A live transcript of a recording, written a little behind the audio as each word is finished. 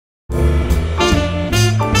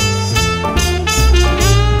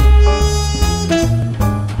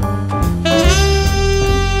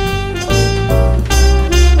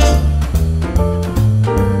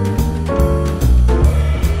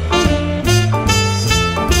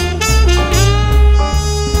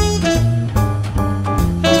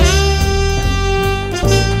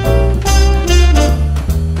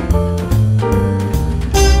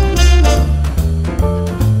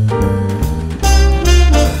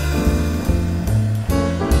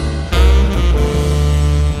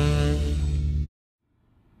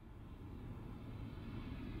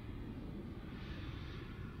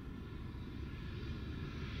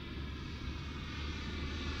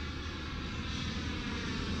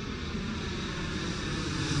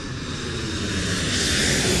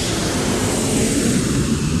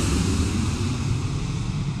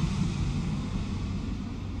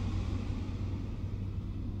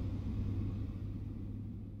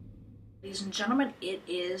Ladies and gentlemen, it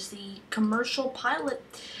is the commercial pilot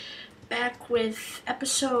back with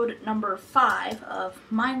episode number 5 of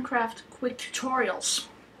Minecraft Quick Tutorials.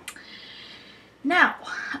 Now,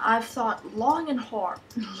 I've thought long and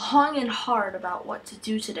hard about what to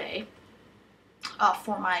do today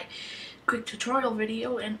for my quick tutorial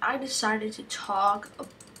video, and I decided to talk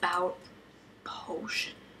about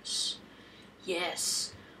potions.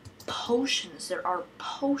 Yes, potions. There are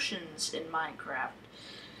potions in Minecraft.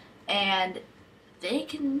 And they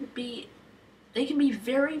can be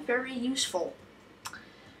very, very useful.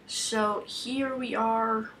 So here we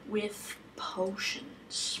are with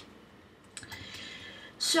potions.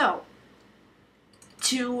 So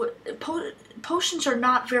potions are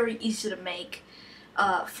not very easy to make.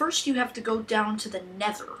 First you have to go down to the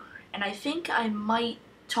Nether, and I think I might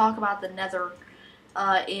talk about the Nether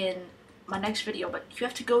in my next video, but you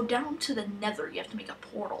have to go down to the Nether. You have to make a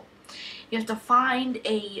portal. You have to find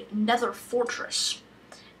a nether fortress,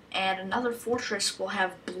 and another fortress will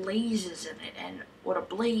have blazes in it, and what a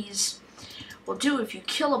blaze will do, if you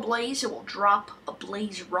kill a blaze, it will drop a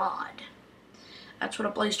blaze rod. That's what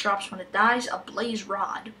a blaze drops when it dies, a blaze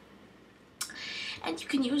rod. And you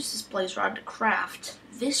can use this blaze rod to craft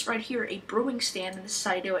this right here, a brewing stand, and this is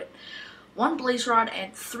how you do it. 1 blaze rod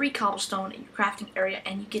and 3 cobblestone in your crafting area,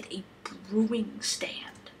 and you get a brewing stand.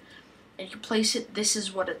 And you place it, this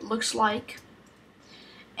is what it looks like,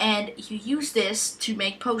 and you use this to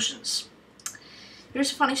make potions.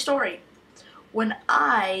 Here's a funny story. When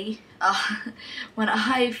I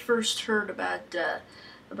first heard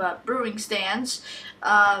about brewing stands,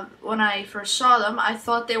 when I first saw them, I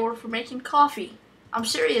thought they were for making coffee. I'm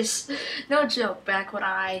serious, no joke. Back when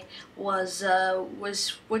I was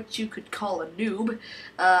what you could call a noob,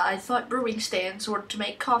 I thought brewing stands were to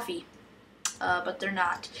make coffee. But they're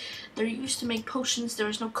not. They're used to make potions. There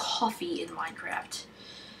is no coffee in Minecraft.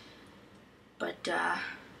 But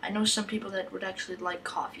I know some people that would actually like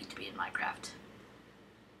coffee to be in Minecraft.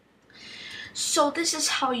 So this is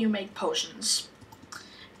how you make potions.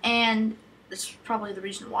 And this is probably the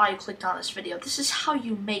reason why you clicked on this video. This is how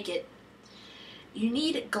you make it. You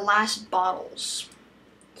need glass bottles.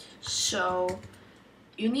 So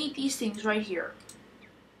you need these things right here.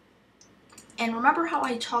 And remember how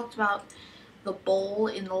I talked about the bowl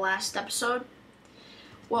in the last episode?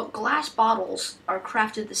 Well, glass bottles are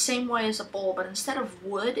crafted the same way as a bowl, but instead of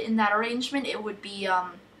wood in that arrangement, it would be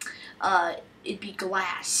it'd be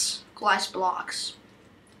glass blocks.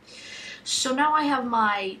 So now I have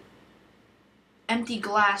my empty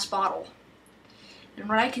glass bottle, and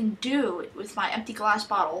what I can do with my empty glass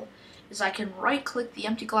bottle is I can right click the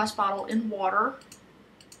empty glass bottle in water,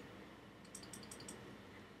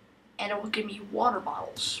 and it will give me water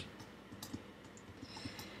bottles.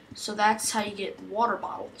 So that's how you get water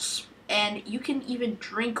bottles. And you can even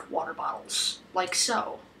drink water bottles, like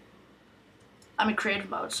so. I'm in creative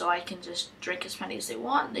mode, so I can just drink as many as they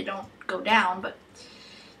want. They don't go down, but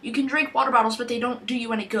you can drink water bottles, but they don't do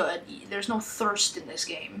you any good. There's no thirst in this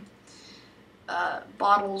game.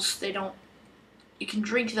 Bottles, you can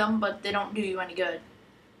drink them, but they don't do you any good.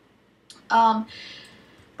 But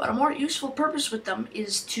a more useful purpose with them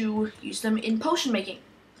is to use them in potion making.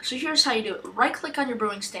 So here's how you do it. Right click on your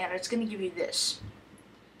brewing stand, it's going to give you this.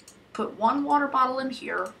 Put 1 water bottle in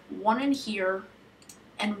here, 1 in here,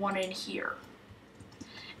 and 1 in here.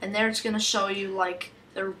 And there it's going to show you like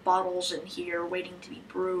there are bottles in here waiting to be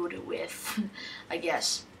brewed with, I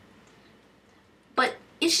guess. But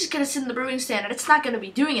it's just going to sit in the brewing stand and it's not going to be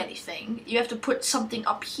doing anything. You have to put something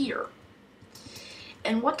up here.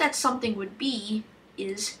 And what that something would be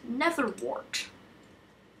is nether wart.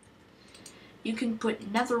 You can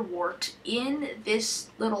put nether wart in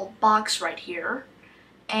this little box right here,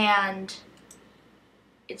 and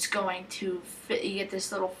it's going to you get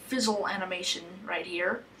this little fizzle animation right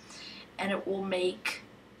here, and it will make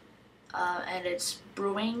and it's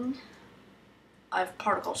brewing. I have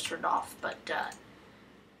particles turned off, but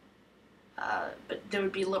there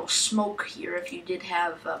would be a little smoke here if you did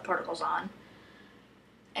have particles on.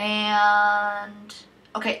 And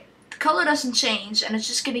okay, the color doesn't change, and it's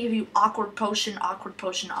just going to give you awkward potion, awkward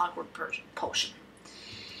potion, awkward potion.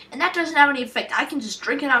 And that doesn't have any effect. I can just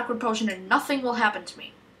drink an awkward potion and nothing will happen to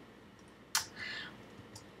me.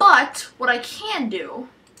 But what I can do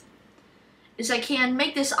is I can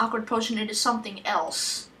make this awkward potion into something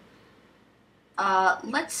else.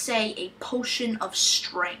 Let's say a potion of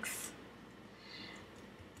strength.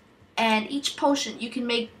 And each potion, you can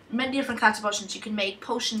make many different kinds of potions. You can make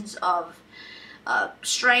potions of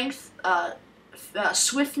strength,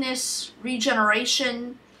 swiftness,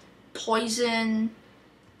 regeneration, poison,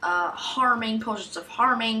 harming, potions of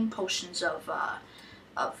harming, potions of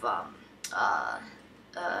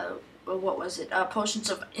what was it? Potions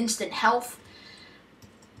of instant health,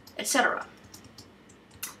 etc.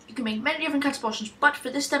 You can make many different kinds of potions, but for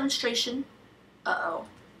this demonstration,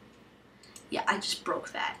 yeah, I just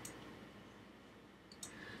broke that.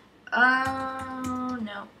 Oh,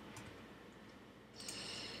 no.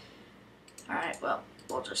 Alright, well,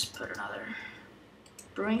 we'll just put another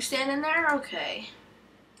brewing stand in there. Okay.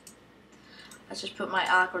 Let's just put my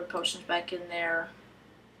awkward potions back in there.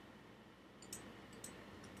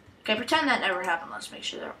 Okay, pretend that never happened. Let's make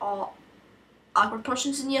sure they're all awkward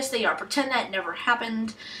potions, and yes, they are. Pretend that never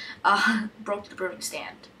happened. Broke the brewing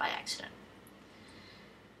stand by accident.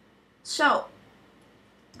 So,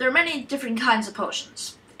 there are many different kinds of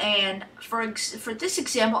potions, and for this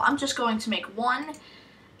example, I'm just going to make one.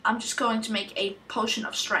 I'm just going to make a potion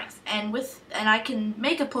of strength, and I can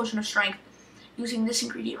make a potion of strength using this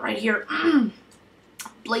ingredient right here,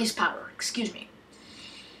 blaze powder. Excuse me.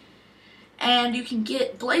 And you can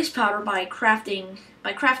get blaze powder by crafting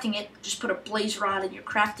it. Just put a blaze rod in your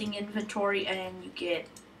crafting inventory, and you get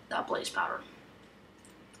blaze powder.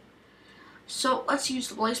 So let's use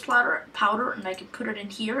the blaze powder, and I can put it in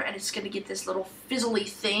here, and it's going to get this little fizzly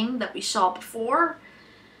thing that we saw before.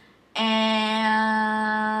 And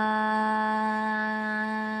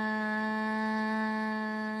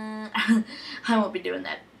I won't be doing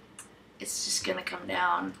that. It's just going to come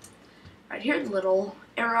down right here, the little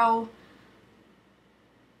arrow.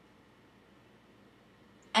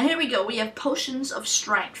 And here we go. We have potions of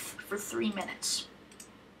strength for 3 minutes.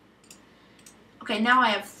 Okay, now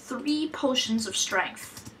I have 3 potions of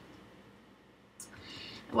strength.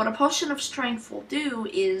 And what a potion of strength will do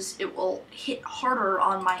is it will hit harder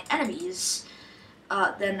on my enemies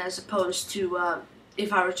than as opposed to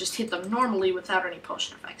if I would just hit them normally without any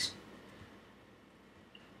potion effects.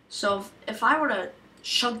 So if I were to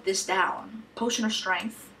chug this down, potion of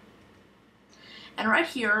strength, and right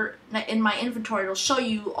here in my inventory it'll show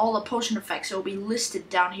you all the potion effects. It will be listed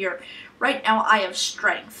down here. Right now I have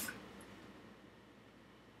strength.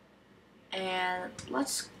 And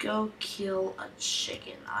let's go kill a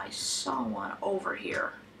chicken. I saw one over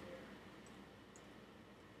here.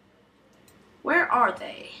 Where are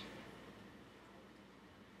they?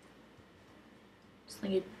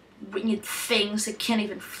 These winged things that can't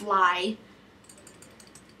even fly.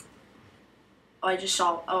 Oh, I just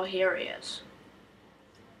saw. Oh, here he is.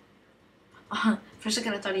 For a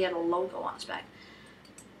second I thought he had a logo on his back.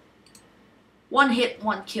 1 hit,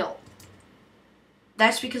 1 kill.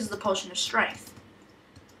 That's because of the potion of strength.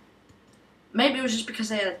 Maybe it was just because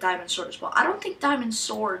they had a diamond sword as well. I don't think diamond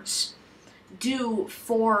swords do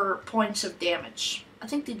 4 points of damage. I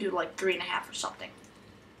think they do like 3.5 or something.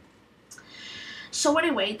 So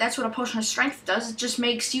anyway, that's what a potion of strength does. It just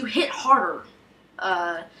makes you hit harder.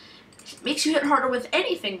 It makes you hit harder with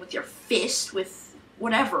anything, with your fist, with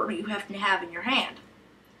whatever you happen to have in your hand.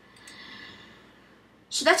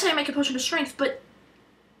 So that's how you make a potion of strength, but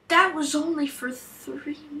that was only for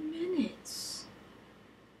 3 minutes.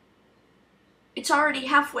 It's already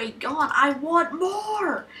halfway gone. I want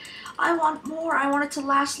more! I want more. I want it to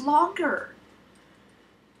last longer.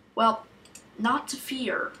 Well, not to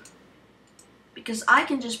fear. Because I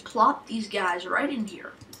can just plop these guys right in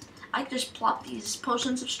here. I can just plop these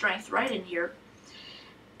potions of strength right in here.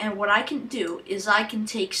 And what I can do is I can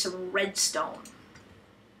take some redstone.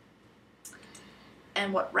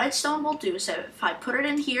 And what redstone will do is that if I put it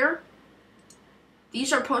in here,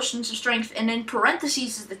 these are potions of strength, and in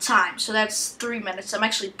parentheses is the time, so that's 3 minutes. I'm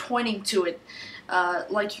actually pointing to it,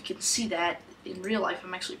 like you can see that in real life.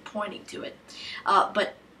 I'm actually pointing to it.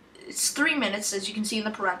 But it's 3 minutes, as you can see in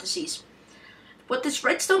the parentheses. What this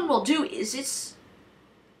redstone will do is it's...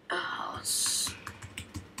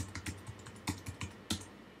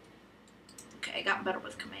 Okay, I got better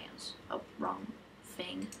with commands. Oh, wrong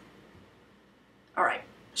thing. Alright,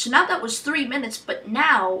 so now that was 3 minutes, but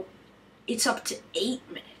now it's up to 8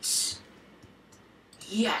 minutes.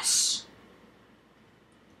 Yes.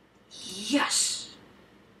 Yes.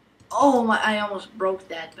 Oh my, I almost broke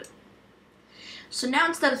that, but... So now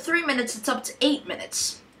instead of 3 minutes, it's up to 8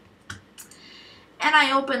 minutes. And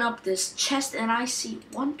I open up this chest and I see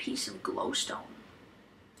 1 piece of glowstone.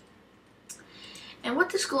 And what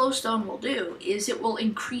this glowstone will do is it will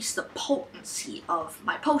increase the potency of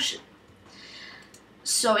my potion.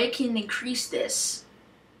 So it can increase this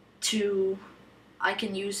to, I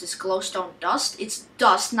can use this glowstone dust. It's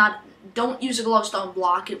dust, not, don't use a glowstone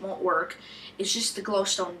block, it won't work. It's just the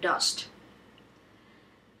glowstone dust.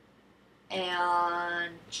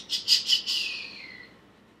 And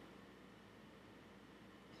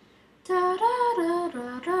da, da, da,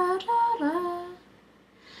 da, da, da.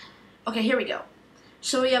 Okay, here we go.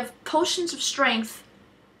 So we have Potions of Strength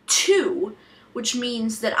 2, which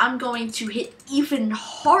means that I'm going to hit even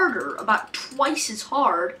harder, about twice as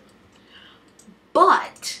hard,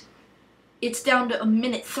 but it's down to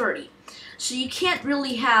 1:30. So you can't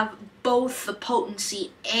really have both the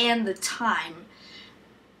potency and the time.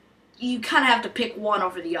 You kind of have to pick one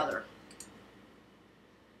over the other.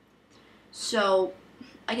 So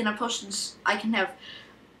I can have potions, I can have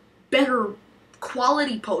better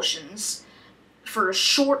quality potions for a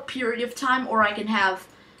short period of time, or I can have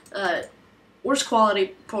worse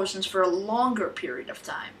quality potions for a longer period of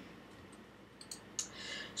time.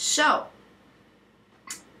 So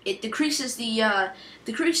it decreases the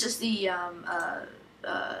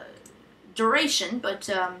duration, but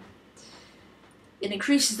it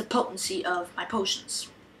increases the potency of my potions.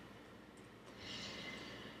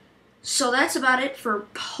 So that's about it for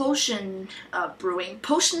potion brewing.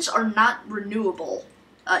 Potions are not renewable.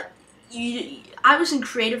 I was in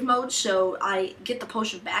creative mode, so I get the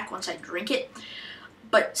potion back once I drink it.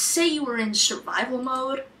 But say you were in survival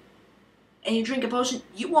mode, and you drink a potion,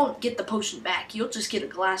 you won't get the potion back. You'll just get a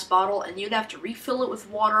glass bottle, and you'd have to refill it with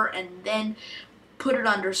water, and then put it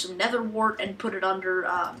under some nether wart, and put it under,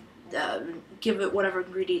 give it whatever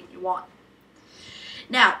ingredient you want.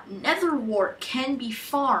 Now, nether wart can be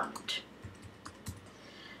farmed.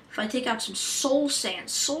 If I take out some soul sand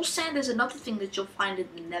is another thing that you'll find in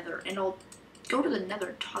the nether, and I'll go to the nether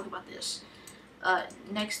and talk about this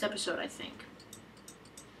next episode, I think.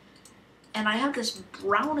 And I have this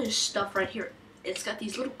brownish stuff right here. It's got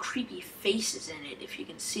these little creepy faces in it, if you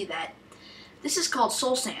can see that. This is called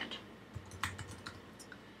soul sand.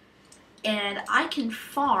 And I can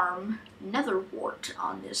farm nether wart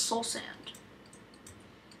on this soul sand.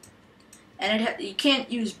 And you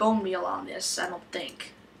can't use bone meal on this, I don't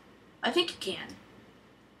think. I think you can.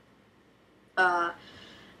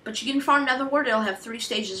 But you can farm nether wart. It'll have 3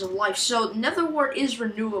 stages of life. So nether wart is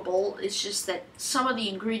renewable. It's just that some of the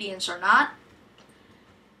ingredients are not.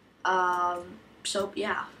 So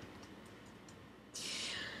yeah.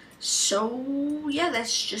 So yeah,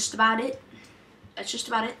 that's just about it. That's just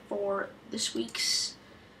about it for this week's.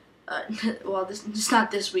 Well, it's not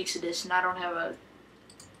this week's edition. I don't have a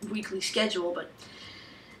weekly schedule, but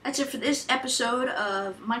that's it for this episode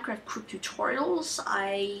of Minecraft Quick Tutorials.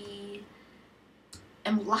 I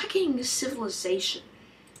am lacking civilization.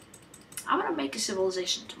 I'm gonna make a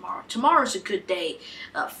civilization tomorrow. Tomorrow's a good day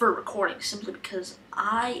for recording, simply because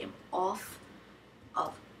I am off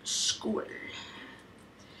of school.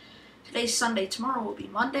 Today's Sunday, tomorrow will be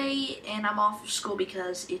Monday, and I'm off of school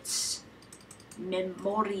because it's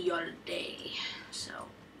Memorial Day. So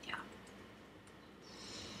yeah.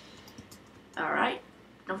 Alright,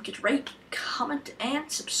 don't forget to rate, comment,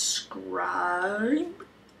 and subscribe.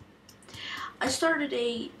 I started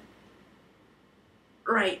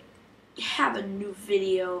have a new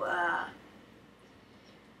video,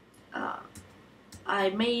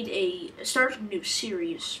 I started a new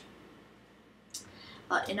series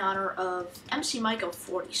in honor of MC Michael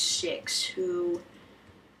 46, who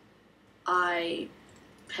I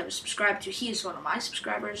have subscribed to. He is one of my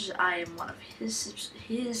subscribers. I am one of his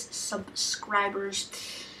subscribers.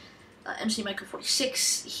 MC Michael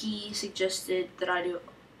 46. He suggested that I do.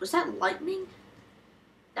 Was that lightning?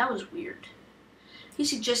 That was weird. He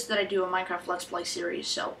suggested that I do a Minecraft Let's Play series,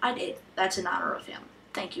 so I did. That's in honor of him.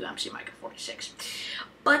 Thank you, MC Michael 46.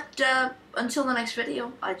 But until the next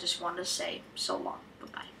video, I just wanted to say so long.